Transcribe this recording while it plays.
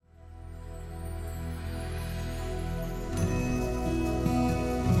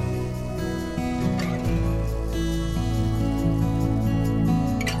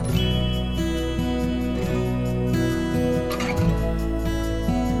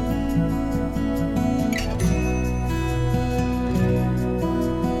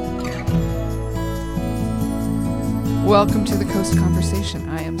Welcome to the Coast Conversation.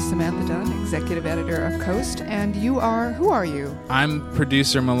 I am Samantha Dunn, executive editor of Coast, and who are you? I'm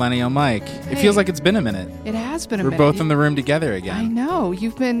producer Millennial Mike. Hey. It feels like it's been a minute. It has been a minute. We're both in the room together again. I know.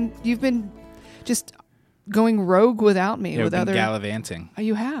 You've been just going rogue without me. Yeah, with we've been other gallivanting. Oh,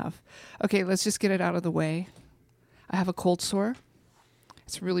 you have. Okay, let's just get it out of the way. I have a cold sore.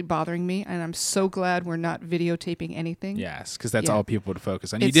 It's really bothering me, and I'm so glad we're not videotaping anything. Yes, because that's Yeah. all people would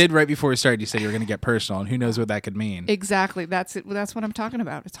focus on. You did right before we started. You said you were going to get personal, and who knows what that could mean. Exactly. That's it. That's what I'm talking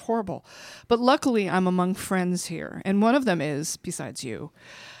about. It's horrible. But luckily, I'm among friends here, and one of them is, besides you,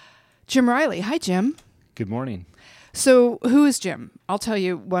 Jim Riley. Hi, Jim. Good morning. So who is Jim? I'll tell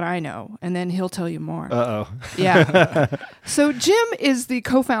you what I know, and then he'll tell you more. Uh-oh. Yeah. So Jim is the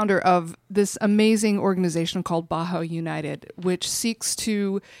co-founder of this amazing organization called Baja United, which seeks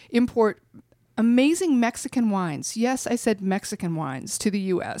to import amazing Mexican wines. Yes, I said Mexican wines to the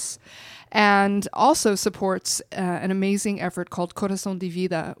U.S. And also supports an amazing effort called Corazón de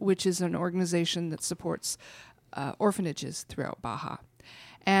Vida, which is an organization that supports orphanages throughout Baja.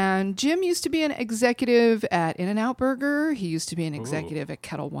 And Jim used to be an executive at In-N-Out Burger. He used to be an executive at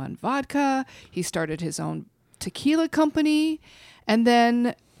Kettle One Vodka. He started his own tequila company. And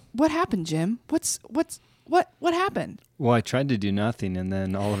then what happened, Jim? What happened? Well, I tried to do nothing, and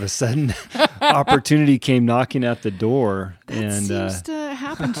then all of a sudden, opportunity came knocking at the door. That seems to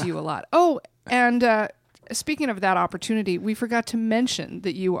happen to you a lot. Oh, and speaking of that opportunity, we forgot to mention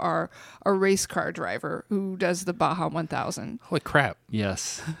that you are a race car driver who does the Baja 1000. Holy crap.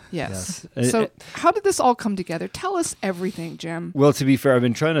 Yes. Yes. Yes. So how did this all come together? Tell us everything, Jim. Well, to be fair, I've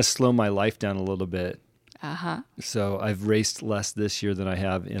been trying to slow my life down a little bit. Uh-huh. So I've raced less this year than I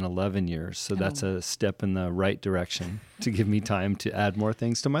have in 11 years. So that's a step in the right direction to give me time to add more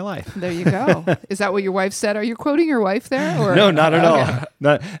things to my life. There you go. Is that what your wife said? Are you quoting your wife there? Or? No, not at all.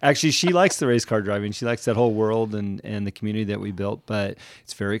 Not, actually, she likes the race car driving. She likes that whole world and the community that we built, but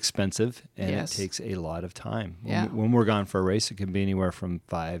it's very expensive and Yes. it takes a lot of time. Yeah. When we're gone for a race, it can be anywhere from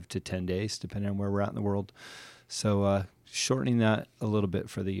 5 to 10 days, depending on where we're at in the world. So shortening that a little bit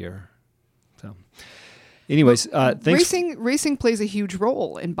for the year. So anyways, thanks. Racing plays a huge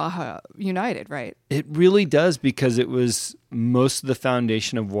role in Baja United, right? It really does, because it was most of the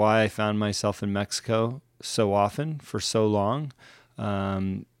foundation of why I found myself in Mexico so often for so long.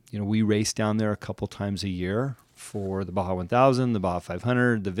 We race down there a couple times a year for the Baja 1000, the Baja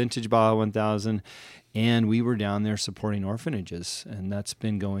 500, the vintage Baja 1000, and we were down there supporting orphanages, and that's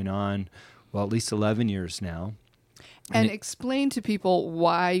been going on, well, at least 11 years now. And explain to people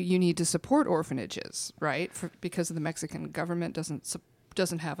why you need to support orphanages, right? Because the Mexican government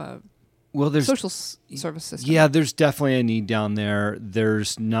doesn't have a social service system. Yeah, there's definitely a need down there.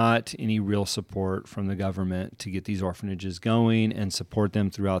 There's not any real support from the government to get these orphanages going and support them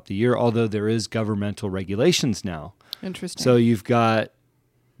throughout the year, although there is governmental regulations now. Interesting. So you've got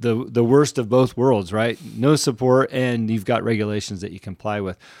the worst of both worlds, right? No support, and you've got regulations that you comply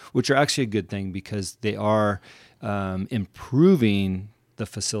with, which are actually a good thing because they are improving the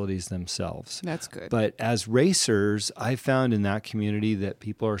facilities themselves. That's good. But as racers, I found in that community that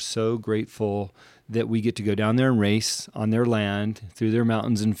people are so grateful that we get to go down there and race on their land, through their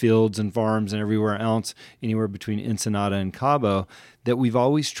mountains and fields and farms and everywhere else, anywhere between Ensenada and Cabo, that we've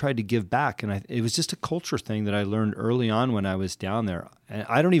always tried to give back. And it was just a culture thing that I learned early on when I was down there. And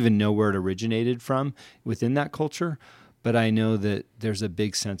I don't even know where it originated from within that culture, but I know that there's a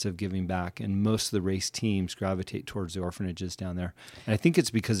big sense of giving back, and most of the race teams gravitate towards the orphanages down there. And I think it's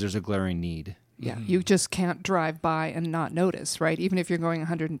because there's a glaring need. Yeah, you just can't drive by and not notice, right? Even if you're going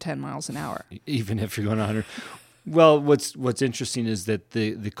 110 miles an hour. Even if you're going 100. Well, what's interesting is that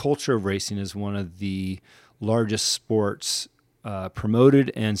the culture of racing is one of the largest sports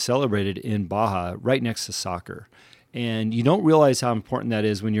promoted and celebrated in Baja, right next to soccer. And you don't realize how important that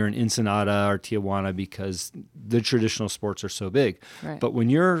is when you're in Ensenada or Tijuana, because the traditional sports are so big. Right. But when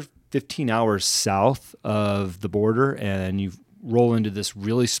you're 15 hours south of the border and you roll into this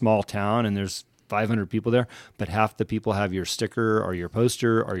really small town and there's 500 people there, but half the people have your sticker or your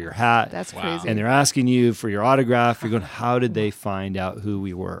poster or your hat. That's crazy. And they're asking you for your autograph. You're going, how did they find out who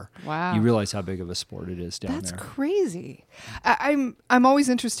we were? Wow. You realize how big of a sport it is down there. That's crazy. I'm always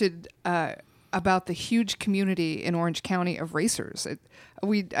interested about the huge community in Orange County of racers.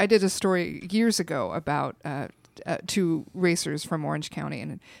 I did a story years ago about to racers from Orange County,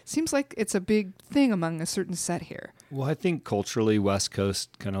 and it seems like it's a big thing among a certain set here. Well, I think culturally, West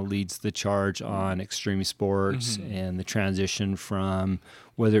Coast kind of leads the charge on extreme sports and the transition from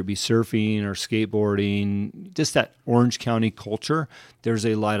whether it be surfing or skateboarding, just that Orange County culture. There's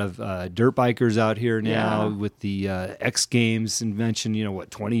a lot of dirt bikers out here now with the X Games invention,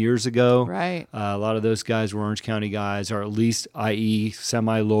 20 years ago. Right. A lot of those guys were Orange County guys, or at least, i.e.,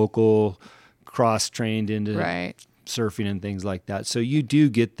 semi-local, cross-trained into surfing and things like that. So you do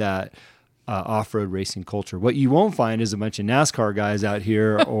get that off-road racing culture. What you won't find is a bunch of NASCAR guys out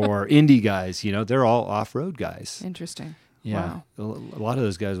here or Indy guys. They're all off-road guys. Interesting. Yeah. Wow. A lot of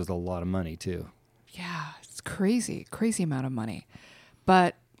those guys with a lot of money too. Yeah, it's crazy amount of money.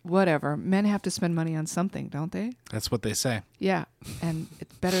 But whatever, men have to spend money on something, don't they? That's what they say. Yeah, and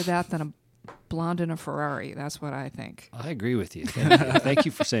it's better that than a blonde in a Ferrari. That's what I think. I agree with you. Thank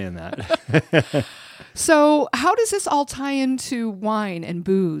you for saying that. So how does this all tie into wine and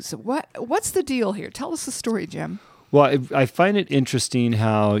booze? What's the deal here? Tell us the story, Jim. Well, I find it interesting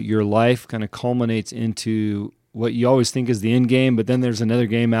how your life kind of culminates into what you always think is the end game, but then there's another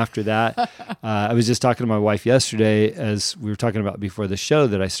game after that. I was just talking to my wife yesterday, as we were talking about before the show,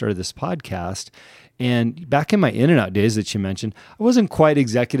 that I started this podcast. And back in my In-N-Out days that you mentioned, I wasn't quite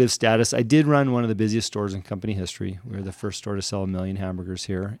executive status. I did run one of the busiest stores in company history. We were the first store to sell 1 million hamburgers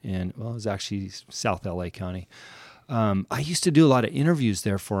here in, it was actually South LA County. I used to do a lot of interviews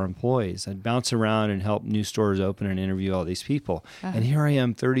there for employees. I'd bounce around and help new stores open and interview all these people. And here I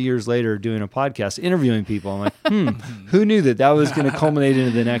am 30 years later doing a podcast, interviewing people. I'm like, who knew that was going to culminate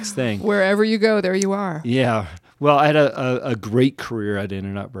into the next thing? Wherever you go, there you are. Yeah. Well, I had a great career at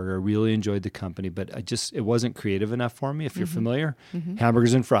In-N-Out Burger. I really enjoyed the company, but it wasn't creative enough for me. If you're familiar,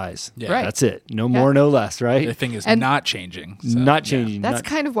 hamburgers and fries. Yeah. Right. That's it. No more, no less, right? The thing is And- not changing. So, Not changing. That's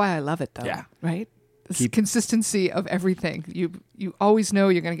kind of why I love it, though. Yeah. Right? This consistency of everything. You always know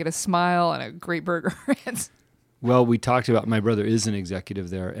you're going to get a smile and a great burger. Well, we talked about, my brother is an executive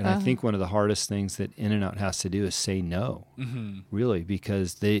there, and I think one of the hardest things that In-N-Out has to do is say no, really,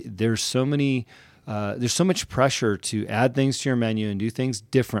 because there's so much pressure to add things to your menu and do things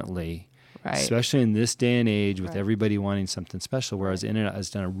differently, Right. especially in this day and age with everybody wanting something special, whereas In-N-Out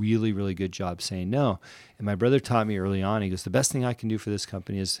has done a really, really good job saying no. And my brother taught me early on, he goes, the best thing I can do for this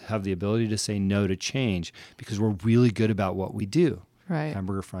company is have the ability to say no to change, because we're really good about what we do. Right.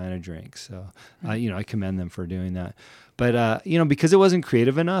 Hamburger, fry, and a drink. So, I commend them for doing that. But, because it wasn't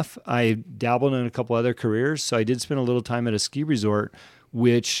creative enough, I dabbled in a couple other careers. So I did spend a little time at a ski resort,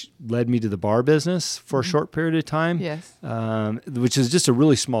 which led me to the bar business for a short period of time. Yes. Which is just a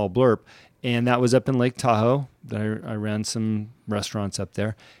really small blurb. And that was up in Lake Tahoe. I ran some restaurants up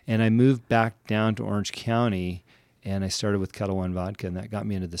there. And I moved back down to Orange County, and I started with Kettle One Vodka, and that got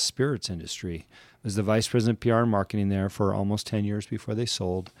me into the spirits industry. I was the vice president of PR and marketing there for almost 10 years before they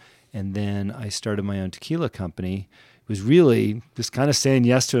sold. And then I started my own tequila company. It was really just kind of saying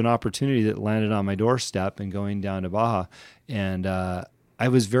yes to an opportunity that landed on my doorstep and going down to Baja. And I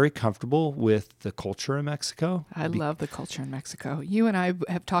was very comfortable with the culture in Mexico. I love the culture in Mexico. You and I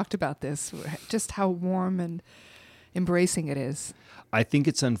have talked about this, just how warm and embracing it is. I think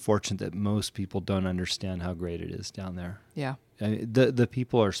it's unfortunate that most people don't understand how great it is down there. Yeah. The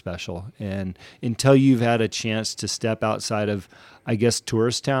people are special, and until you've had a chance to step outside of, I guess,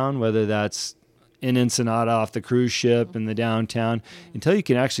 tourist town, whether that's in Ensenada off the cruise ship in the downtown, until you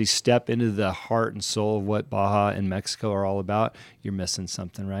can actually step into the heart and soul of what Baja and Mexico are all about, you're missing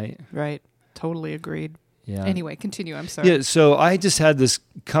something, right? Right. Totally agreed. Yeah. Anyway, continue. I'm sorry. Yeah, so I just had this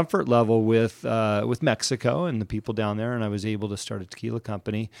comfort level with Mexico and the people down there, and I was able to start a tequila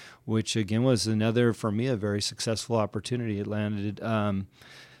company, which again was another, for me, a very successful opportunity. It landed in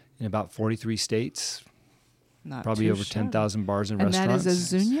about 43 states, Not probably too over shabby. 10,000 bars and And restaurants. that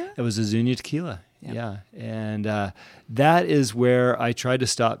is Azuñia? It was Azuñia Tequila. Yep. Yeah. And that is where I tried to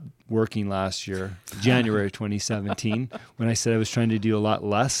stop working last year, January 2017, when I said I was trying to do a lot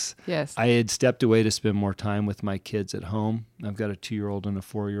less. Yes. I had stepped away to spend more time with my kids at home. I've got a 2-year-old and a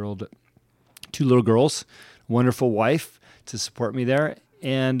 4-year-old, 2 little girls, wonderful wife to support me there.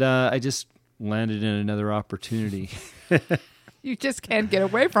 And I just landed in another opportunity. You just can't get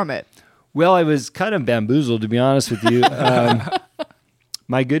away from it. Well, I was kind of bamboozled, to be honest with you.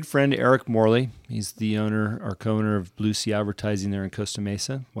 My good friend Eric Morley, he's the owner or co-owner of Blue Sea Advertising there in Costa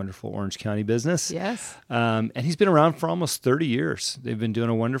Mesa, wonderful Orange County business. Yes. And he's been around for almost 30 years. They've been doing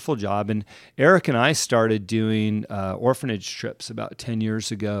a wonderful job. And Eric and I started doing orphanage trips about 10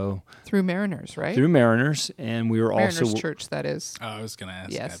 years ago. Through Mariners, right? Through Mariners. And we were Mariners also... Church, that is. Oh, I was going to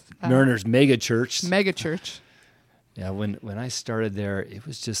ask. Yes. Mariners Mega Church. Mega church. Yeah, when I started there, it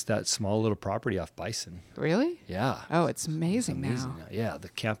was just that small little property off Bison. Really? Yeah. Oh, it's amazing, Amazing. now. Yeah, the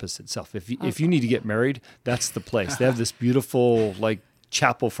campus itself. If you need to get married, that's the place. They have this beautiful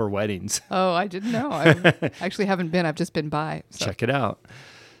chapel for weddings. Oh, I didn't know. I actually haven't been. I've just been by. So. Check it out.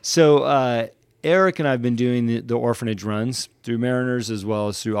 So Eric and I have been doing the orphanage runs through Mariners as well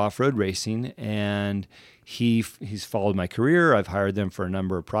as through off-road racing, and he's followed my career. I've hired them for a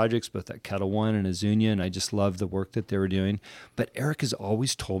number of projects, both at Kettle One and Azuñia, and I just love the work that they were doing. But Eric has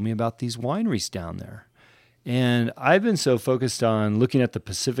always told me about these wineries down there. And I've been so focused on looking at the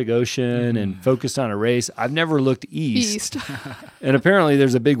Pacific Ocean and focused on a race, I've never looked east. And apparently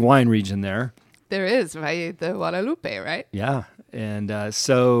there's a big wine region there. There is, right? The Guadalupe, right? Yeah. And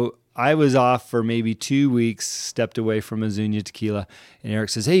so I was off for maybe 2 weeks, stepped away from Azuñia Tequila, and Eric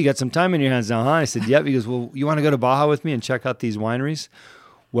says, "Hey, you got some time in your hands now, huh?" I said, "Yep." He goes, "Well, you want to go to Baja with me and check out these wineries?"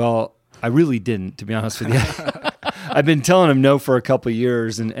 Well, I really didn't, to be honest with you. I've been telling him no for a couple of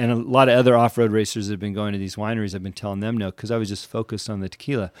years, and a lot of other off-road racers that have been going to these wineries, I've been telling them no because I was just focused on the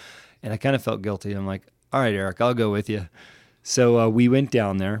tequila, and I kind of felt guilty. I'm like, "All right, Eric, I'll go with you." So we went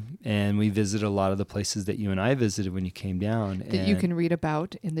down there, and we visited a lot of the places that you and I visited when you came down. That you can read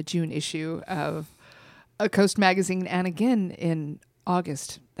about in the June issue of Coast Magazine, and again in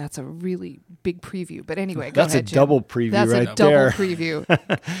August. That's a really big preview. But anyway, go that's ahead, a Jim. double preview That's right a double there. preview.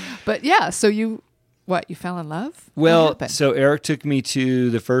 But yeah, so you fell in love? Well, What happened? so Eric took me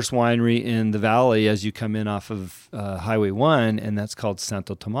to the first winery in the valley as you come in off of Highway 1, and that's called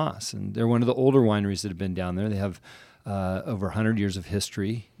Santo Tomas. And they're one of the older wineries that have been down there. They have over 100 years of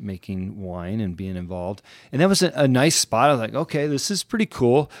history making wine and being involved. And that was a nice spot. I was like, okay, this is pretty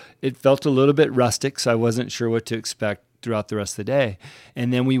cool. It felt a little bit rustic, so I wasn't sure what to expect throughout the rest of the day.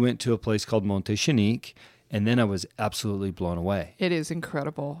 And then we went to a place called Monte Chinique, and then I was absolutely blown away. It is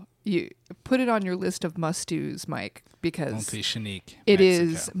incredible. You put it on your list of must-dos, Mike, because Monte Chinique. it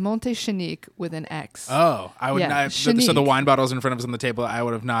Mexico. is Monte Chinique with an X. Oh, I would Yeah, not. So Chinique. the wine bottles in front of us on the table, I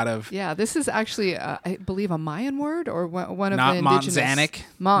would have not have. Yeah, this is actually, I believe, a Mayan word or one of Not the indigenous. Montzanic?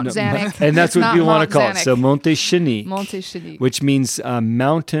 Montzanic. And that's It's what not people want to call it. Montzanic. So Monte Chinique. Monte Chinique. Which means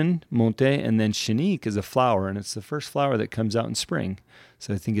mountain, monte, and then Chinique is a flower, and it's the first flower that comes out in spring.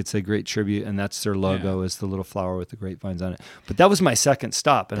 So I think it's a great tribute, and that's their logo is the little flower with the grapevines on it. But that was my second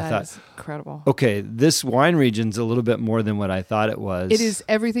stop, and I That thought, is incredible. okay, this wine region's a little bit more than what I thought it was. It is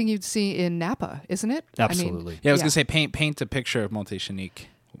everything you'd see in Napa, isn't it? Absolutely. Yeah, I was gonna say paint a picture of Monte Chinique.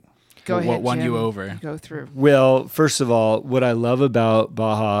 Go what ahead, won Jim. you over? Go through. Well, first of all, what I love about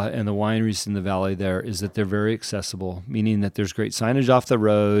Baja and the wineries in the valley there is that they're very accessible, meaning that there's great signage off the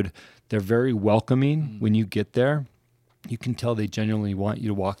road. They're very welcoming when you get there. You can tell they genuinely want you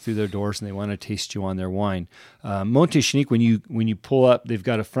to walk through their doors and they want to taste you on their wine. Monte Chinique, when you pull up, they've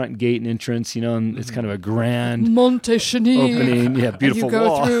got a front gate and entrance, and it's kind of a grand Monte Chinique. opening. Yeah, beautiful and you go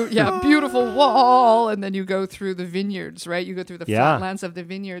wall. through, beautiful wall, and then you go through the vineyards, right? You go through the flatlands of the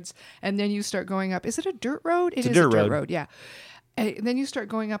vineyards, and then you start going up. Is it a dirt road? It's a a dirt dirt road. yeah. And then you start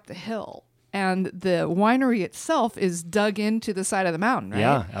going up the hill, and the winery itself is dug into the side of the mountain, right?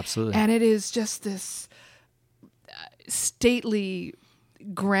 Yeah, absolutely. And it is just this stately,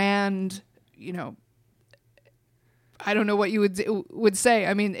 grand, I don't know what you would say.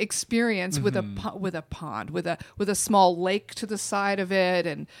 I mean, experience with a pond, with a small lake to the side of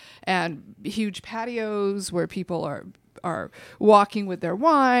it, and huge patios where people are walking with their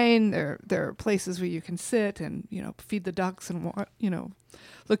wine. There are places where you can sit and feed the ducks and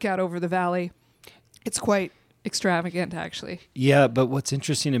look out over the valley. It's quite extravagant, actually. Yeah, but what's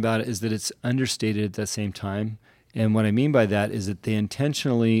interesting about it is that it's understated at the same time. And what I mean by that is that they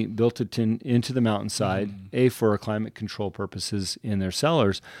intentionally built it into the mountainside, for climate control purposes in their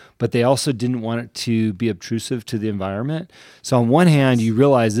cellars, but they also didn't want it to be obtrusive to the environment. So on one hand, you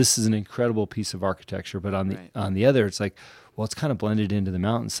realize this is an incredible piece of architecture, but on the other, it's like, well, it's kind of blended into the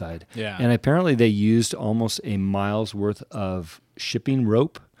mountainside. Yeah. And apparently they used almost a mile's worth of shipping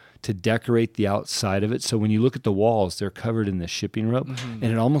rope to decorate the outside of it. So when you look at the walls, they're covered in the shipping rope, and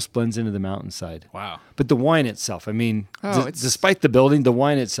it almost blends into the mountainside. Wow. But the wine itself, I mean, despite the building, the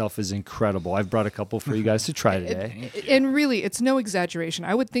wine itself is incredible. I've brought a couple for you guys to try today. And really, it's no exaggeration.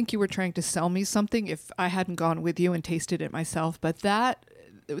 I would think you were trying to sell me something if I hadn't gone with you and tasted it myself. But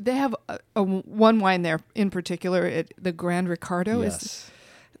they have one wine there in particular, the Grand Ricardo is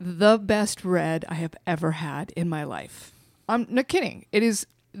the best red I have ever had in my life. I'm not kidding. It is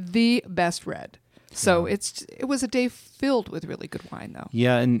the best red. So it was a day filled with really good wine, though.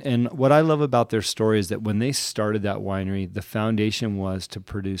 Yeah, and what I love about their story is that when they started that winery, the foundation was to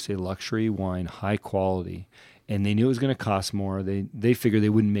produce a luxury wine, high quality. and they knew it was going to cost more. They figured they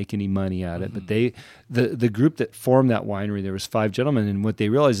wouldn't make any money at it. But the group that formed that winery, there was 5 gentlemen, and what they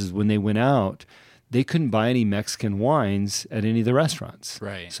realized is when they went out, they couldn't buy any Mexican wines at any of the restaurants.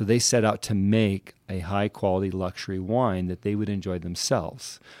 Right. So they set out to make a high-quality luxury wine that they would enjoy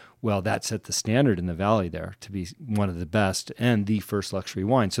themselves. Well, that set the standard in the valley there to be one of the best and the first luxury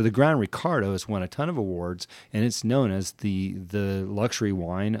wine. So the Gran Ricardo has won a ton of awards, and it's known as the luxury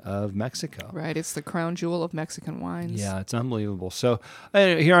wine of Mexico. Right. It's the crown jewel of Mexican wines. Yeah, it's unbelievable. So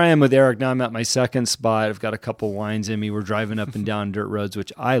here I am with Eric. Now I'm at my second spot. I've got a couple wines in me. We're driving up and down dirt roads,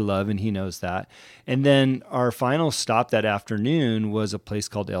 which I love, and he knows that. And then our final stop that afternoon was a place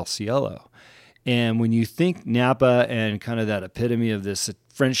called El Cielo. And when you think Napa and kind of that epitome of this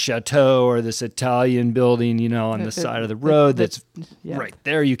French chateau or this Italian building, on the side of the road that's right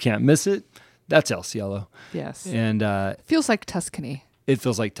there, you can't miss it. That's El Cielo. Yes. And feels like Tuscany. it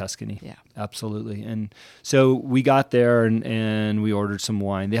feels like Tuscany. Yeah. Absolutely. And so we got there and we ordered some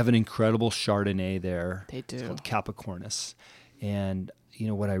wine. They have an incredible Chardonnay there. They do. It's called Capricornus. And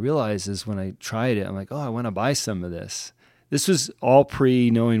what I realized is when I tried it, I'm like, I want to buy some of this. This was all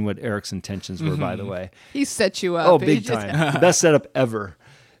knowing what Eric's intentions were, by the way. He set you up. Oh, big time. Best setup ever.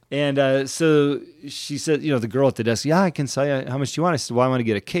 And so she said, the girl at the desk, I can sell you. How much do you want? I said, well, I want to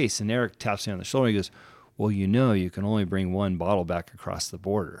get a case. And Eric taps me on the shoulder. He goes, well, you can only bring one bottle back across the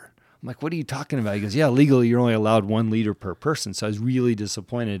border. I'm like, what are you talking about? He goes, yeah, legally you're only allowed 1 liter per person. So I was really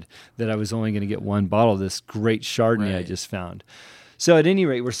disappointed that I was only going to get one bottle of this great Chardonnay I just found. So at any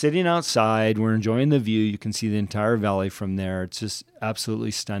rate, we're sitting outside. We're enjoying the view. You can see the entire valley from there. It's just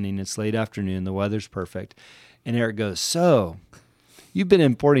absolutely stunning. It's late afternoon. The weather's perfect. And Eric goes, so you've been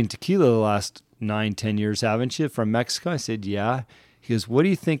importing tequila the last 9-10 years, haven't you, from Mexico? I said, yeah. He goes, what do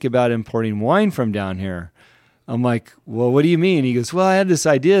you think about importing wine from down here? I'm like, well, what do you mean? He goes, well, I had this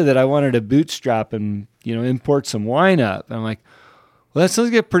idea that I wanted to bootstrap and, import some wine up. And I'm like, well, that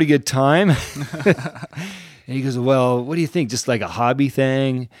sounds like a pretty good time. And he goes, well, what do you think? Just like a hobby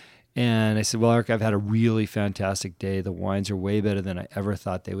thing? And I said, well, Eric, I've had a really fantastic day. The wines are way better than I ever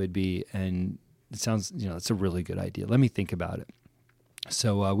thought they would be. And it sounds, it's a really good idea. Let me think about it.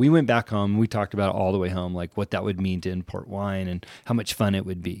 So we went back home. We talked about it all the way home, like what that would mean to import wine and how much fun it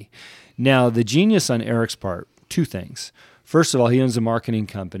would be. Now, the genius on Eric's part, 2 things. First of all, he owns a marketing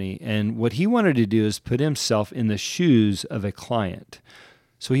company. And what he wanted to do is put himself in the shoes of a client.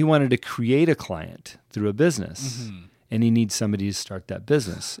 So he wanted to create a client through a business. Mm-hmm. And he needs somebody to start that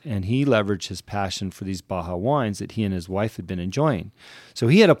business. And he leveraged his passion for these Baja wines that he and his wife had been enjoying. So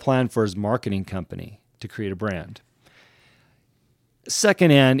he had a plan for his marketing company to create a brand.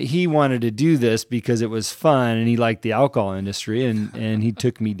 Secondhand, he wanted to do this because it was fun and he liked the alcohol industry. And he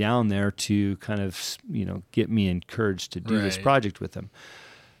took me down there to kind of, get me encouraged to do this project with him.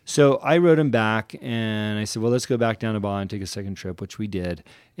 So I wrote him back and I said, well, let's go back down to Baja and take a second trip, which we did.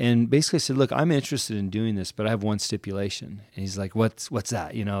 And basically I said, look, I'm interested in doing this, but I have one stipulation. And he's like, what's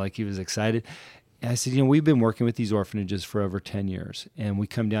that? He was excited. And I said, we've been working with these orphanages for over 10 years. And we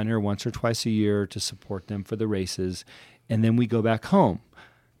come down here once or twice a year to support them for the races. And then we go back home.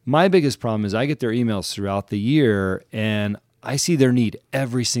 My biggest problem is I get their emails throughout the year and I see their need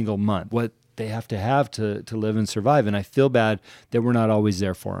every single month. What they have to live and survive. And I feel bad that we're not always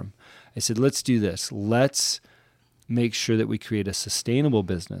there for them. I said, let's do this. Let's make sure that we create a sustainable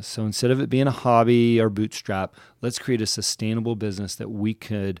business. So instead of it being a hobby or bootstrap, let's create a sustainable business that we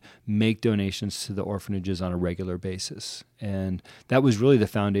could make donations to the orphanages on a regular basis. And that was really the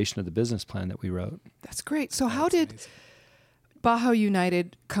foundation of the business plan that we wrote. That's great. So how did Baja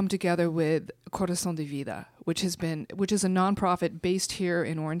United come together with Corazón de Vida, which is a nonprofit based here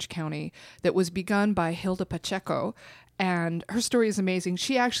in Orange County that was begun by Hilda Pacheco, and her story is amazing.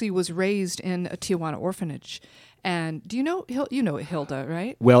 She actually was raised in a Tijuana orphanage. And do you know Hilda,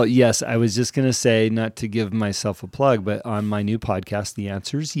 right? Well, yes. I was just going to say, not to give myself a plug, but on my new podcast, the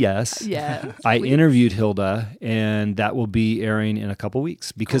answer is yes. Yeah. I interviewed Hilda, and that will be airing in a couple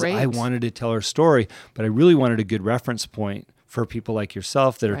weeks because I wanted to tell her story, but I really wanted a good reference point for people like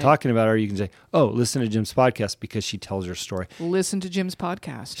yourself that are talking about her. You can say, listen to Jim's podcast because she tells her story. Listen to Jim's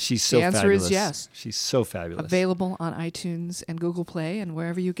podcast. She's so fabulous. The answer is yes. She's so fabulous. Available on iTunes and Google Play and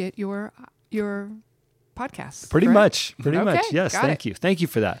wherever you get your podcasts. Pretty much. Yes. Thank you. Thank you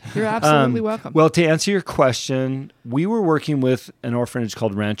for that. You're absolutely welcome. Well, to answer your question, we were working with an orphanage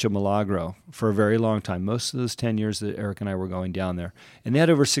called Rancho Milagro for a very long time. Most of those 10 years that Eric and I were going down there. And they had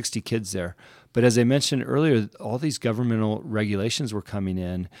over 60 kids there. But as I mentioned earlier, all these governmental regulations were coming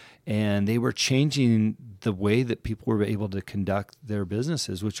in and they were changing the way that people were able to conduct their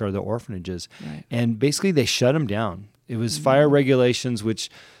businesses, which are the orphanages. Right. And basically they shut them down. It was fire regulations, which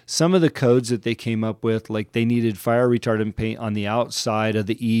some of the codes that they came up with, like they needed fire retardant paint on the outside of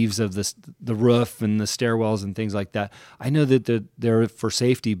the eaves of the roof and the stairwells and things like that. I know that they're for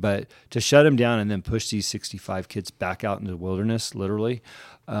safety, but to shut them down and then push these 65 kids back out into the wilderness, literally,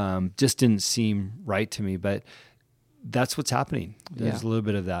 just didn't seem right to me. But that's what's happening. There's a little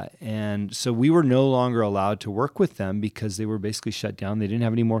bit of that. And so we were no longer allowed to work with them because they were basically shut down. They didn't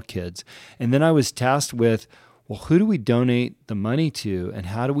have any more kids. And then I was tasked with, well, who do we donate the money to? And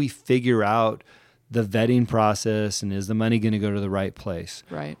how do we figure out the vetting process? And is the money going to go to the right place?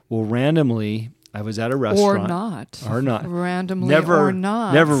 Right. Well, randomly, I was at a restaurant. Or not. Randomly Never, or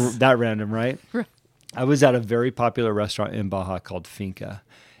not. Never that random, right? Right. I was at a very popular restaurant in Baja called Finca.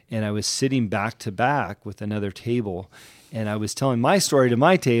 And I was sitting back to back with another table, and I was telling my story to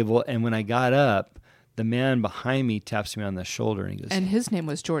my table. And when I got up, the man behind me taps me on the shoulder and he goes, and his name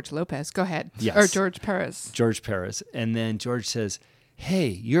was George Lopez. Go ahead. Yes. Or George Perez. George Perez. And then George says, hey,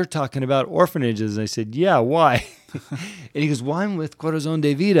 you're talking about orphanages. And I said, yeah, why? And he goes, well, I'm with Corazon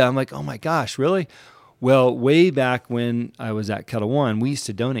de Vida. I'm like, oh my gosh, really? Well, way back when I was at Kettle One, we used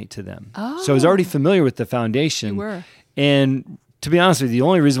to donate to them. Oh. So I was already familiar with the foundation. You were. And to be honest with you, the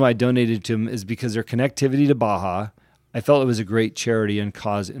only reason why I donated to them is because their connectivity to Baja. I felt it was a great charity and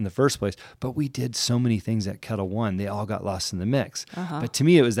cause in the first place. But we did so many things at Kettle One, they all got lost in the mix. But to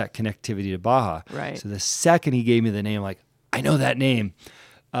me, it was that connectivity to Baja. Right. So the second he gave me the name, I'm like, I know that name.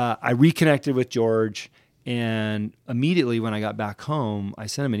 I reconnected with George. And immediately when I got back home, I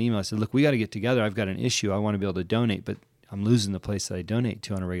sent him an email. I said, look, we got to get together. I've got an issue. I want to be able to donate, but I'm losing the place that I donate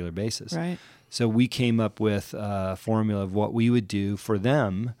to on a regular basis. Right. So we came up with a formula of what we would do for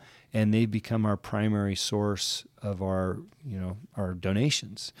them, and they've become our primary source of our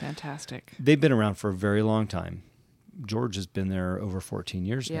donations. Fantastic. They've been around for a very long time. George has been there over 14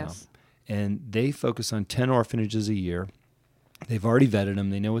 years now. And they focus on 10 orphanages a year. They've already vetted them.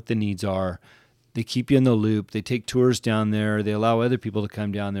 They know what the needs are. They keep you in the loop. They take tours down there. They allow other people to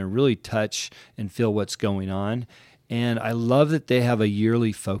come down there and really touch and feel what's going on. And I love that they have a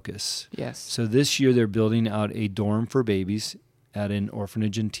yearly focus. Yes. So this year they're building out a dorm for babies at an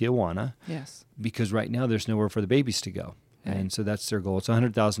orphanage in Tijuana. Yes. Because right now there's nowhere for the babies to go. Right. And so that's their goal. It's a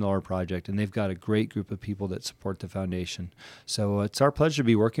 $100,000 project, and they've got a great group of people that support the foundation. So it's our pleasure to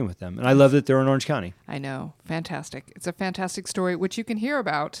be working with them. And I love that they're in Orange County. I know. Fantastic. It's a fantastic story, which you can hear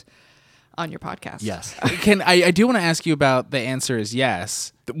about on your podcast. Yes. I do want to ask you about the answer is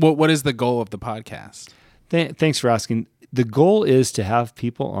yes. What is the goal of the podcast? Thanks for asking. The goal is to have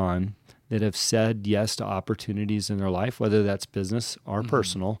people on that have said yes to opportunities in their life, whether that's business or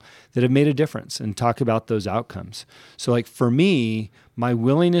personal, that have made a difference, and talk about those outcomes. So like for me, my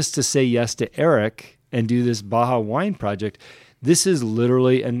willingness to say yes to Eric and do this Baja Wine Project, this is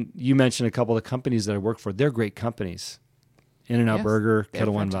literally, and you mentioned a couple of the companies that I work for, they're great companies. In-N-Out Burger,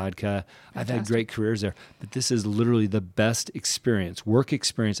 Kettle One Vodka. I've had great careers there, but this is literally the best experience, work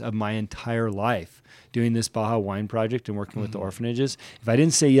experience of my entire life, doing this Baja Wine Project and working with the orphanages. If I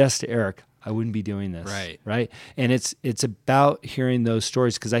didn't say yes to Eric, I wouldn't be doing this. Right. And it's about hearing those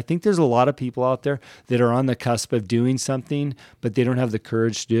stories, because I think there's a lot of people out there that are on the cusp of doing something, but they don't have the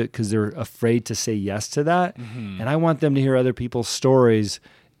courage to do it because they're afraid to say yes to that. And I want them to hear other people's stories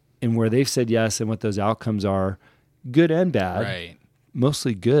and where they've said yes and what those outcomes are, good and bad,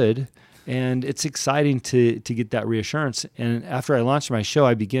 mostly good. And it's exciting to get that reassurance. And after I launched my show,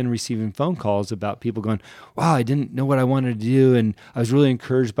 I began receiving phone calls about people going, wow, I didn't know what I wanted to do, and I was really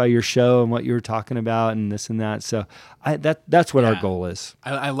encouraged by your show and what you were talking about and this and that. So that's what our goal is.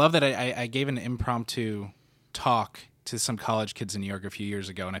 I love that I gave an impromptu talk to some college kids in New York a few years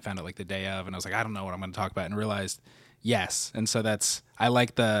ago, and I found it like the day of, and I was like, I don't know what I'm going to talk about, and realized yes. And so I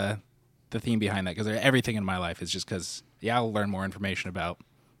like the theme behind that, because everything in my life is just because, I'll learn more information about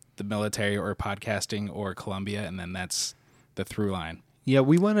the military or podcasting or Columbia, and then that's the through line. Yeah,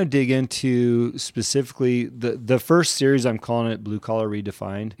 we want to dig into specifically the first series. I'm calling it Blue Collar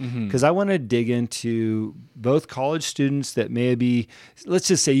Redefined, because I want to dig into both college students that maybe, let's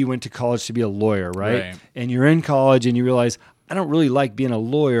just say you went to college to be a lawyer, right? And you're in college and you realize, I don't really like being a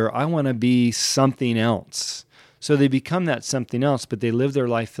lawyer. I want to be something else. So they become that something else, but they live their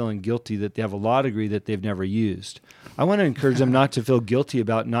life feeling guilty that they have a law degree that they've never used. I want to encourage them not to feel guilty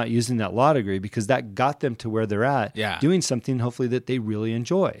about not using that law degree, because that got them to where they're at, doing something hopefully that they really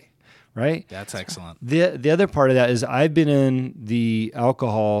enjoy, right? That's excellent. The other part of that is I've been in the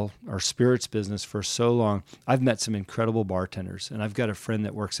alcohol or spirits business for so long. I've met some incredible bartenders, and I've got a friend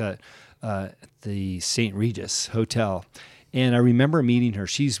that works at the St. Regis Hotel. And I remember meeting her.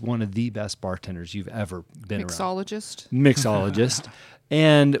 She's one of the best bartenders you've ever been Mixologist. around. Mixologist.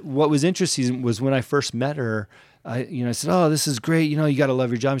 And what was interesting was when I first met her, I said, oh, this is great. You got to love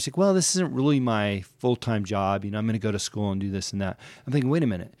your job. He's like, well, this isn't really my full-time job. I'm going to go to school and do this and that. I'm thinking, wait a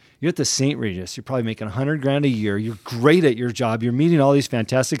minute. You're at the St. Regis. You're probably making $100,000 a year. You're great at your job. You're meeting all these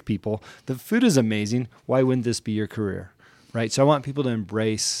fantastic people. The food is amazing. Why wouldn't this be your career? Right? So I want people to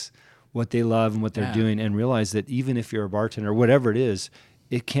embrace what they love and what they're doing and realize that even if you're a bartender or whatever it is,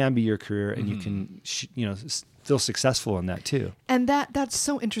 it can be your career and you can, feel successfar in that too. And that's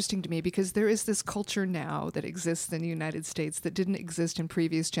so interesting to me because there is this culture now that exists in the United States that didn't exist in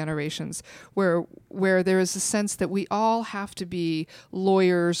previous generations, where there is a sense that we all have to be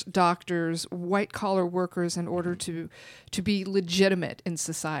lawyers, doctors, white collar workers in order to be legitimate in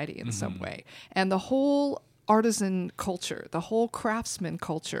society in some way. And the whole artisan culture, the whole craftsman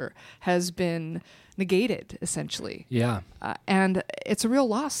culture has been negated essentially. Yeah. And it's a real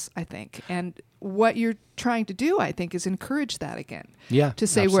loss, I think. And what you're trying to do, I think, is encourage that again. Yeah. To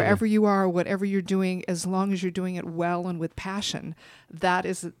say absolutely. wherever you are, whatever you're doing, as long as you're doing it well and with passion, that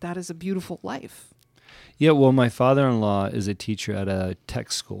is a beautiful life. Yeah. Well, my father-in-law is a teacher at a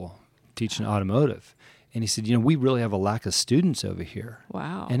tech school teaching automotive. And he said, we really have a lack of students over here.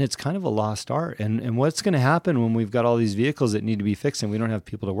 Wow. And it's kind of a lost art. And what's going to happen when we've got all these vehicles that need to be fixed and we don't have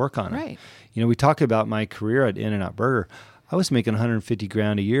people to work on Right. them? We talk about my career at In-N-Out Burger. I was making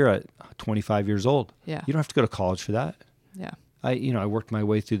 $150,000 a year at 25 years old. Yeah. You don't have to go to college for that. Yeah. I worked my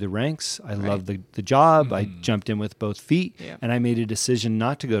way through the ranks. I loved the job. I jumped in with both feet, and I made a decision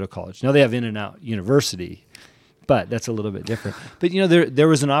not to go to college. Now they have In-N-Out University, but that's a little bit different. But there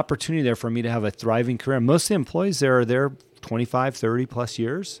was an opportunity there for me to have a thriving career. Most of the employees there are there 25, 30 plus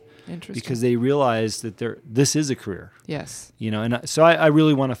years. Interesting. Because they realize that this is a career. Yes. So I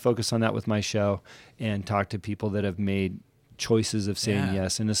really want to focus on that with my show and talk to people that have made choices of saying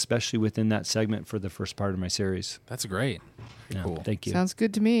yes, and especially within that segment for the first part of my series. That's great. Yeah, Cool. Thank you. Sounds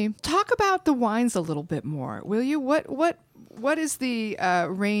good to me. Talk about the wines a little bit more, will you? What is the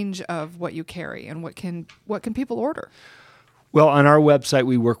range of what you carry, and what can people order? Well, on our website,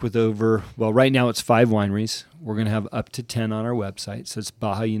 we work with right now it's 5 wineries. We're going to have up to 10 on our website. So it's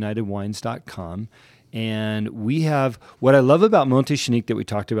BajaUnitedWines.com. And we have, what I love about Montéchinique that we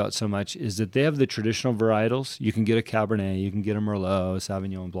talked about so much is that they have the traditional varietals. You can get a Cabernet, you can get a Merlot,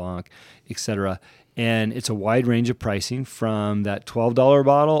 Sauvignon Blanc, etc. And it's a wide range of pricing from that $12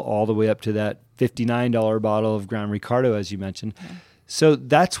 bottle all the way up to that $59 bottle of Grand Ricardo, as you mentioned. Yeah. So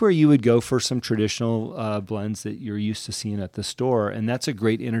that's where you would go for some traditional blends that you're used to seeing at the store, and that's a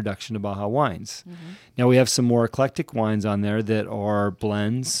great introduction to Baja wines. Mm-hmm. Now we have some more eclectic wines on there that are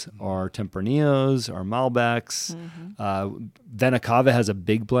blends, are Tempranillos, are Malbecs. Mm-hmm. Venacava has a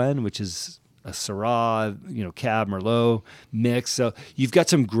big blend, which is a Syrah, Cab, Merlot mix. So you've got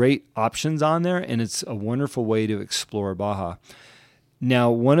some great options on there, and it's a wonderful way to explore Baja.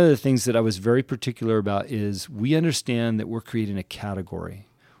 Now, one of the things that I was very particular about is we understand that we're creating a category.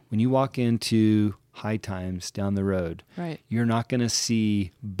 When you walk into High Times down the road, right, you're not going to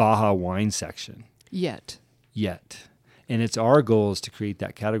see Baja wine section. Yet. And it's our goal is to create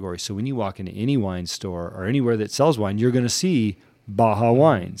that category. So when you walk into any wine store or anywhere that sells wine, you're going to see Baja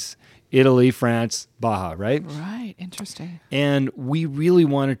wines. Italy, France, Baja, right? Right, interesting. And we really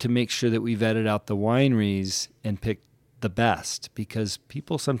wanted to make sure that we vetted out the wineries and picked the best, because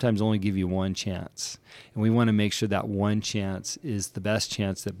people sometimes only give you one chance, and we want to make sure that one chance is the best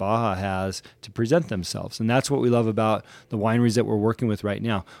chance that Baja has to present themselves. And that's what we love about the wineries that we're working with right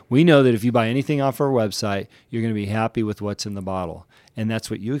now. We know that if you buy anything off our website, you're going to be happy with what's in the bottle, and that's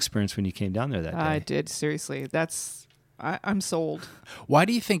what you experienced when you came down there that day. I did, seriously. I'm sold. Why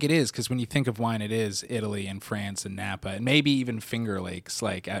do you think it is? Because when you think of wine, it is Italy and France and Napa, and maybe even Finger Lakes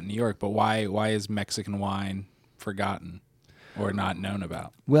like out in New York. But why is Mexican wine forgotten or not known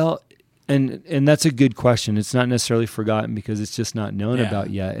about? Well, and that's a good question. It's not necessarily forgotten because it's just not known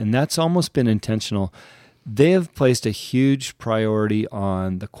about yet. And that's almost been intentional. They have placed a huge priority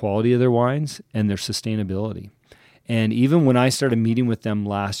on the quality of their wines and their sustainability. And even when I started meeting with them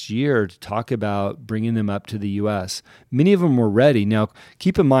last year to talk about bringing them up to the U.S., many of them were ready. Now,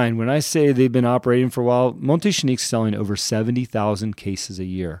 keep in mind, when I say they've been operating for a while, Montéchinique's selling over 70,000 cases a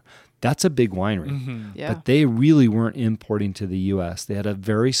year. That's a big winery. Mm-hmm. Yeah. But they really weren't importing to the U.S. They had a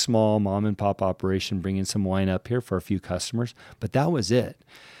very small mom and pop operation bringing some wine up here for a few customers, but that was it.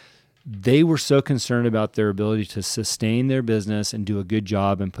 They were so concerned about their ability to sustain their business and do a good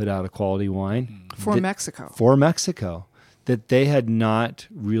job and put out a quality wine. For Mexico. For Mexico. that they had not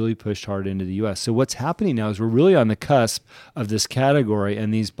really pushed hard into the U.S. So what's happening now is we're really on the cusp of this category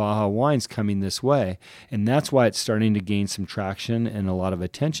and these Baja wines coming this way. And that's why it's starting to gain some traction and a lot of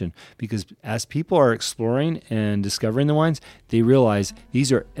attention, because as people are exploring and discovering the wines, they realize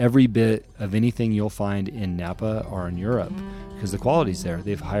these are every bit of anything you'll find in Napa or in Europe, because the quality's there.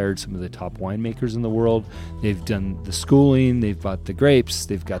 They've hired some of the top winemakers in the world. They've done the schooling. They've bought the grapes.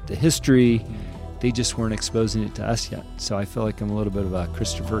 They've got the history. They just weren't exposing it to us yet. So I feel like I'm a little bit of a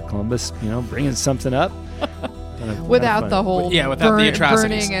Christopher Columbus, bringing something up. Without the whole without the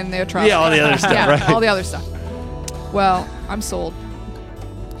atrocities. burning and the atrocities. Yeah, all the other stuff, yeah, right? all the other stuff. Well, I'm sold.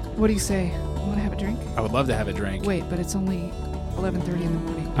 What do you say? You want to have a drink? I would love to have a drink. Wait, but it's only 11:30 in the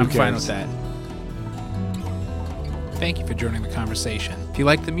morning. I'm fine with that. Thank you for joining the conversation. If you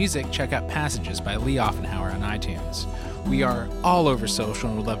like the music, check out Passages by Lee Offenhauer on iTunes. We are all over social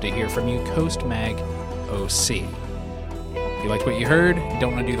and would love to hear from you. Coast Mag OC. If you liked what you heard and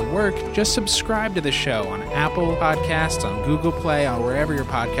don't want to do the work, just subscribe to the show on Apple Podcasts, on Google Play, on wherever your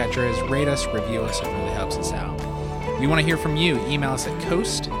podcatcher is. Rate us, review us. It really helps us out. We want to hear from you. Email us at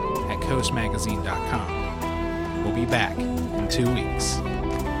coast@coastmagazine.com. We'll be back in 2 weeks.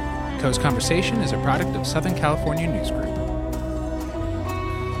 Coast Conversation is a product of Southern California News Group.